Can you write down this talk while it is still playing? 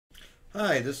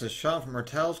Hi, this is Sean from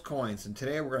Martell's Coins, and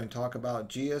today we're going to talk about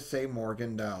GSA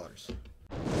Morgan Dollars.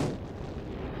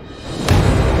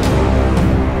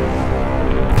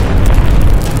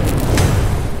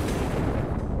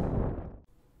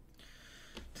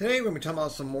 Today we're going to be talking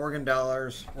about some Morgan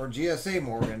Dollars, or GSA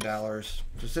Morgan Dollars,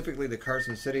 specifically the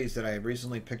Carson Cities that I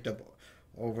recently picked up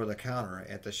over the counter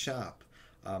at the shop.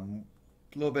 A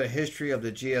little bit of history of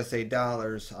the GSA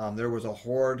dollars. There was a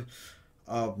hoard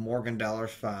of Morgan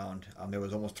dollars found. There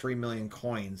was almost 3 million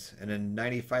coins, and then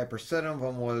 95% of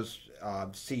them was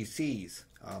CCs.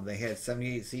 They had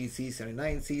 78 CC,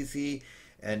 79 CC,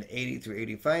 and 80 through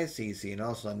 85 CC, and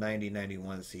also a 90,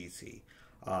 91 CC.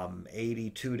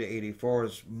 82 to 84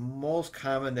 is most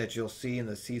common that you'll see in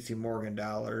the CC Morgan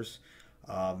dollars.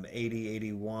 80,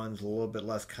 81 is a little bit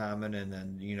less common, and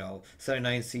then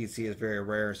 79 CC is very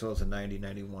rare, so it's a 90,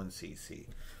 91 CC.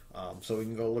 So we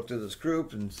can go look through this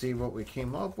group and see what we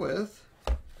came up with.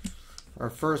 Our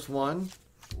first one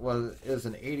is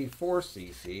an 84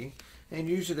 CC, and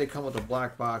usually they come with a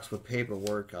black box with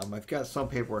paperwork. I've got some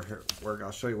paperwork here.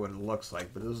 I'll show you what it looks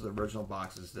like, but those are the original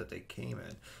boxes that they came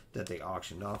in, that they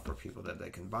auctioned off for people that they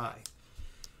can buy.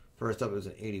 First up is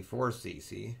an 84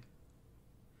 CC.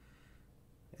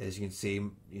 As you can see,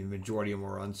 the majority of them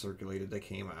were uncirculated. They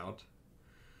came out.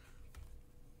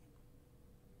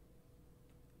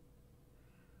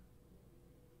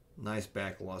 Nice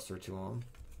back luster to them.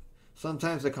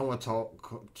 Sometimes they come with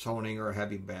toning or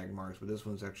heavy bag marks, but this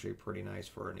one's actually pretty nice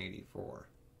for an 84.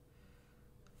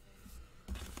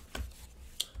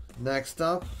 Next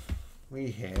up, we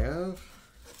have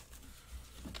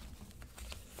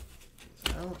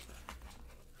out.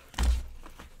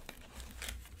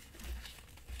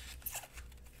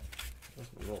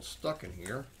 A little stuck in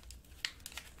here.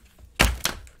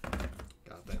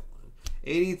 Got that one.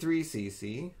 83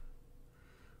 CC.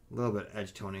 A little bit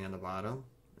edge toning on the bottom.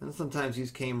 And sometimes these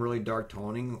came really dark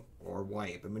toning or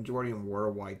white. The majority of them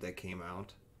were white that came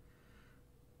out.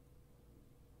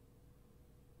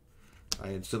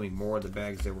 I'm assuming more of the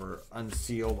bags that were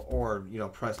unsealed or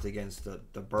pressed against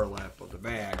the burlap of the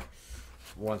bag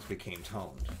once became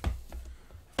toned.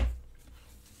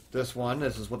 This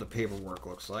is what the paperwork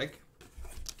looks like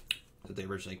that they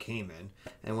originally came in.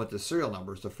 And with the serial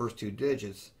numbers, the first two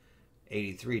digits,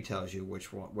 83 tells you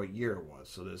what year it was.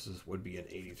 So this would be an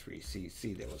 83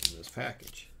 CC that was in this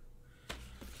package.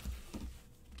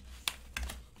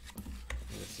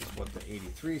 This is what the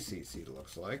 83 CC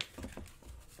looks like.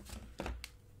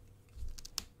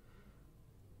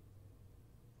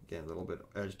 Again, a little bit of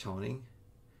edge toning.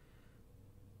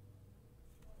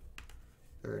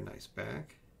 Very nice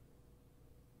back.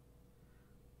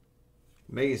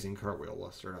 Amazing cartwheel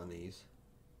luster on these.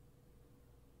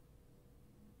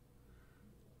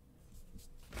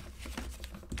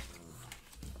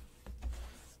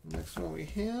 Next one we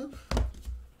have,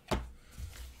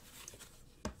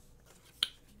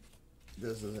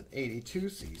 this is an 82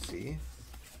 CC.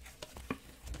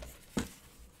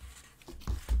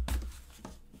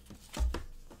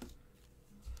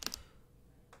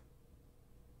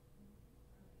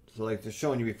 So like they're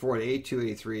showing you before, the 82,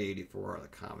 83, 84 are the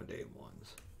common day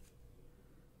ones.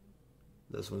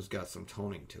 This one's got some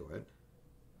toning to it.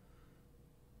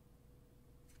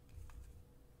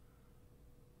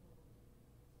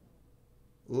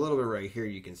 A little bit right here,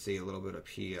 you can see a little bit of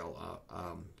PL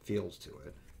feels to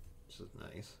it, which is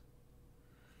nice.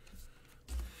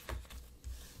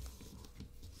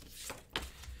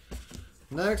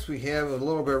 Next, we have a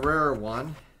little bit rarer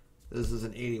one. This is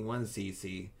an 81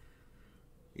 CC.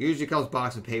 It usually comes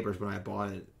box and papers. When I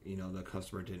bought it, the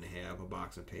customer didn't have a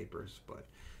box and papers, but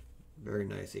very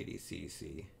nice 80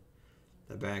 CC.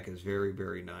 The back is very,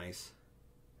 very nice.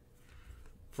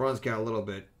 Front's got a little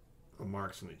bit of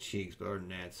marks on the cheeks, but other than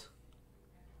that, it's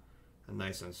a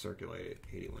nice uncirculated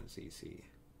 81 CC.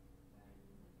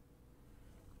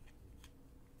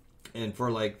 And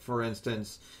for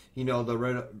instance,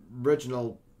 the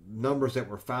original numbers that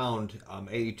were found,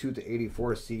 82 to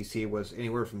 84 CC was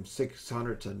anywhere from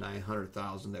 600 to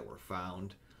 900,000 that were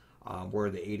found,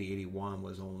 where the 8081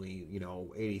 was only,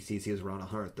 80 CC is around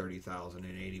 130,000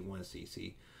 and 81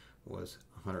 CC was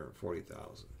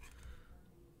 140,000.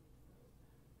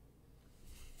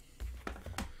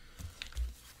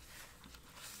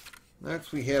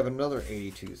 Next, we have another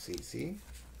 82 CC.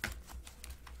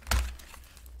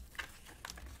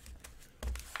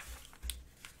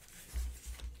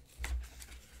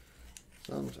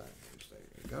 Sometimes, there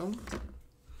you go.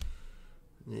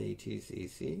 An 82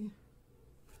 CC.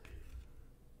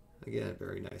 Again,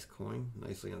 very nice coin,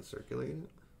 nicely uncirculated.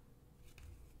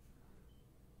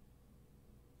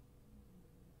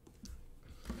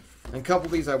 And a couple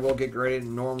of these I will get graded.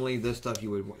 Normally this stuff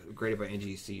you would grade it by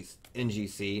NGC, and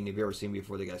if you've ever seen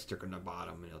before, they got a sticker on the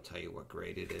bottom and it'll tell you what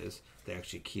grade it is. They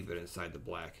actually keep it inside the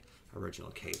black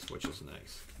original case, which is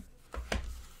nice.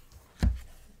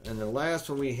 And the last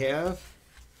one we have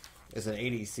is an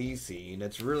 80cc, and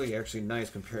it's really actually nice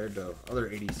compared to other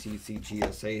 80cc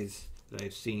GSAs that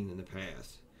I've seen in the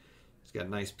past. It's got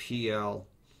nice PL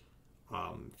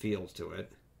feels to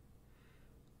it.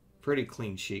 Pretty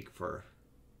clean chic for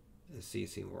a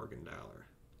GSA Morgan dollar.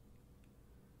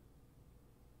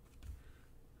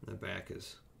 And the back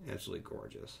is absolutely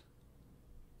gorgeous.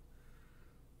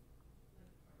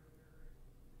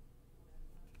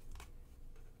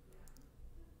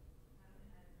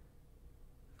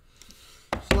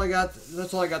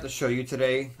 That's all I got to show you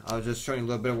today. I was just showing you a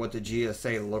little bit of what the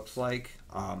GSA looks like.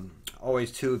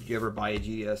 Always, too, if you ever buy a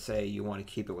GSA, you want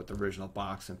to keep it with the original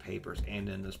box and papers and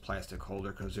in this plastic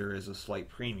holder, because there is a slight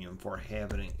premium for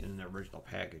having it in the original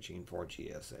packaging for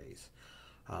GSAs.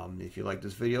 If you like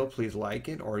this video, please like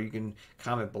it, or you can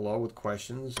comment below with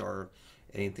questions or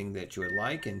anything that you would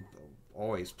like, and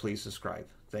always please subscribe.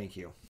 Thank you.